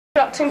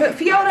distracting, but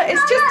Fiona is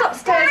just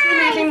upstairs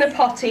removing the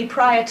potty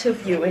prior to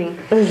viewing.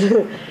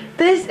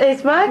 This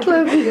is Michael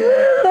and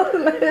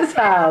Fiona's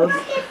house.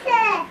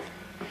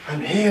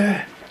 I'm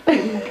here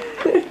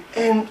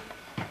in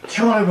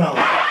Chorley Road,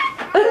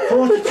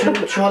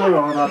 42 Chorley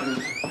Road,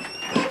 Adlington.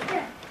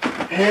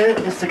 Here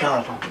is the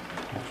garden,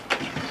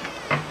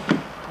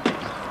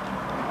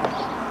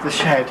 the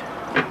shed,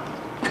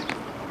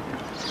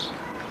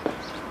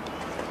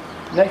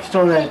 next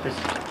door neighbours.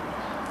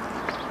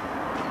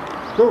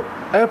 Look,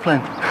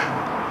 airplane.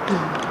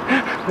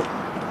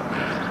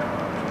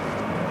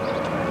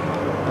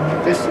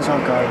 This is our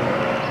garden.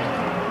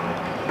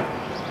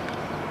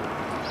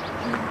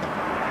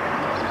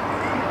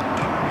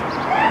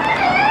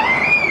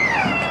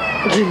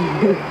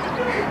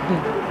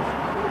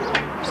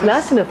 It's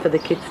nice enough for the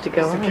kids to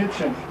go on. It's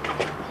the kitchen.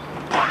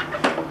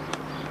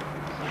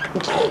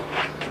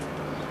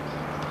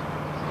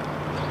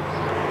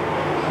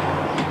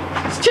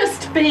 It's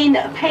just been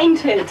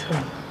painted.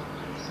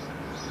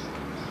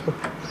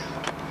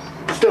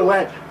 Still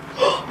wet.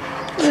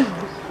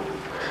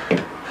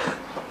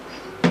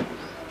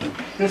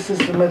 This is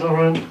the middle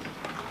room.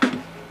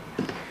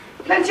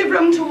 Plenty of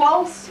room to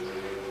waltz.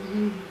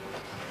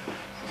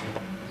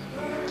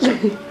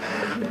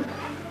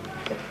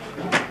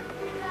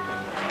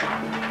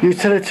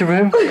 Utility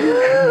room.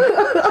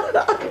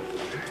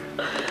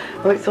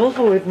 Oh, it's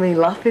awful with me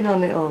laughing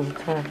on it all the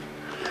time.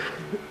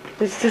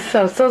 It just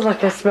sounds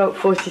like I smoke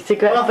 40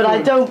 cigarettes, Bathroom. but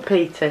I don't,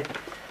 Peter.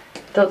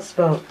 Don't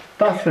smoke.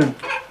 Bathroom.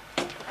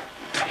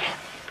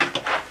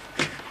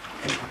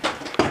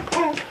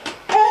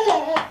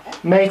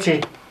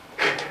 Matey.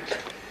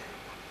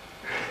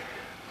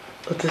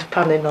 I'm just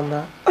panning on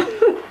that.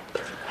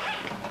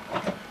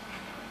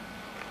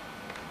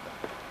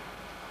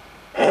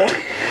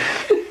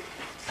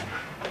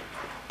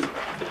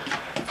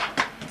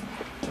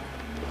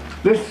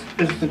 This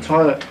is the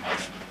toilet.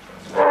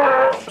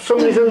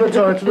 Somebody's in the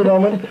toilet at the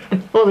moment.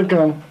 Oh, they're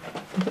gone.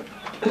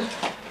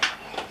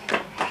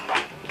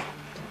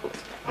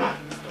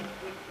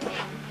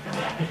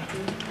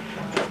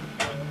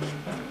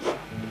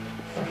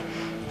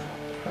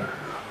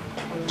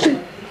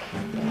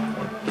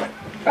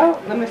 Oh,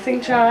 the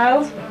missing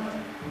child.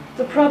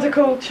 The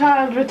prodigal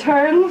child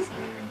returns.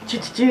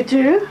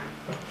 Do.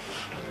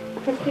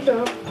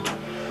 So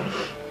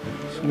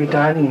we're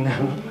dining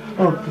now.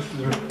 Oh, this is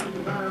the room.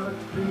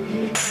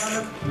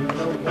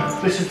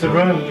 This is the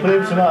room.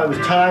 Believe it or not, it was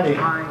tiny.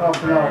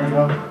 Half an hour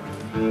ago.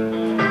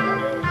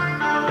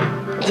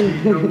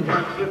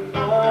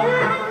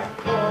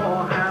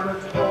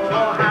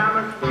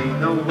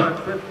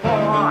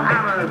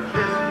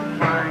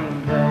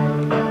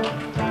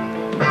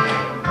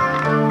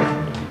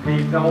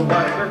 Don't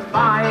work with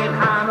 5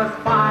 hammers,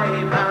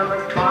 5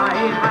 hammers,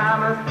 5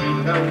 hammers. We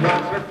don't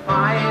work with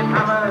 5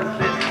 hammers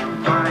this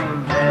fine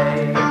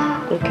day.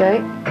 Okay.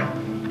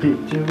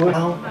 Pete, do you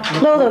want?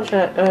 No.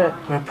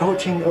 We're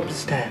approaching up the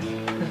stairs.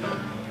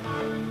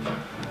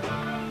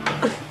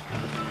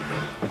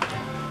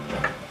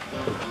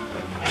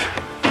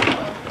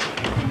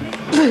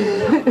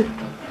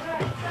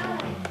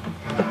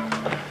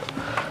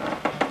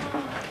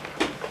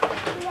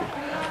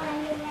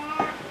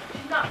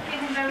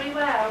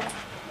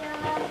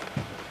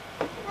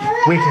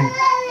 Whittingham.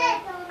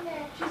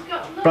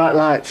 Bright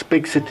lights,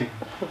 big city.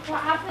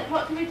 What happened?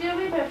 What do we do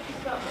with her if she's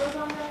got blood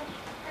on her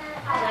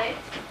eyelids?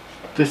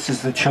 This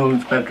is the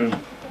children's bedroom.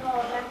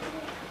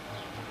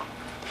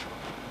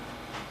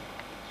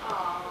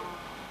 Oh,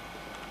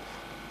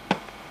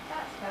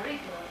 that's very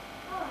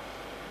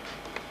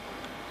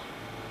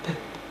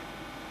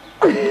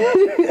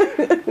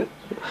good.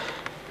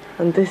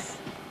 And this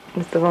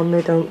is the one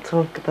they don't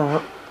talk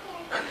about.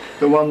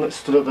 The one that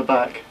stood at the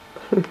back.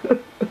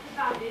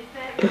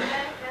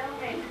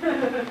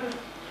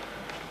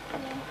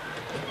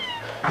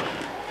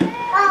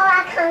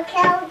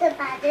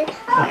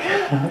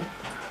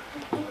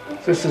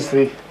 This is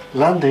the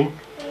landing.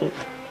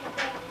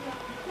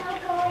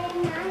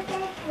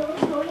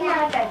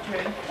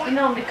 Bedroom. We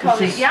normally call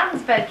it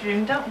Jan's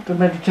bedroom, don't we? The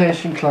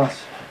meditation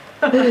class.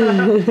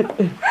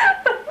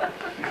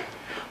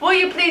 Will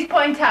you please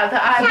point out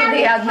that I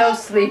really had no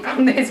sleep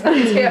on this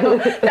video?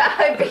 That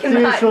I've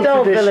been like,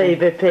 Don't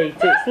believe it, Pete.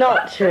 It's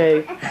not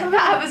true. that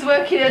I was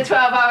working a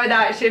 12-hour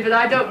night shift and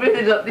I don't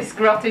really look this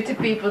grotty to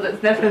people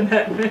that's never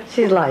met me.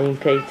 She's lying,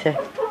 Peter.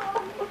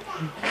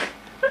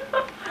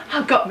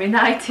 I've got me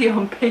nightie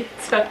on,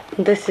 Peter.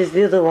 And this is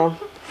the other one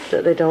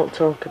that they don't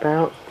talk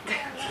about.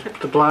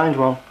 The blind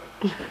one.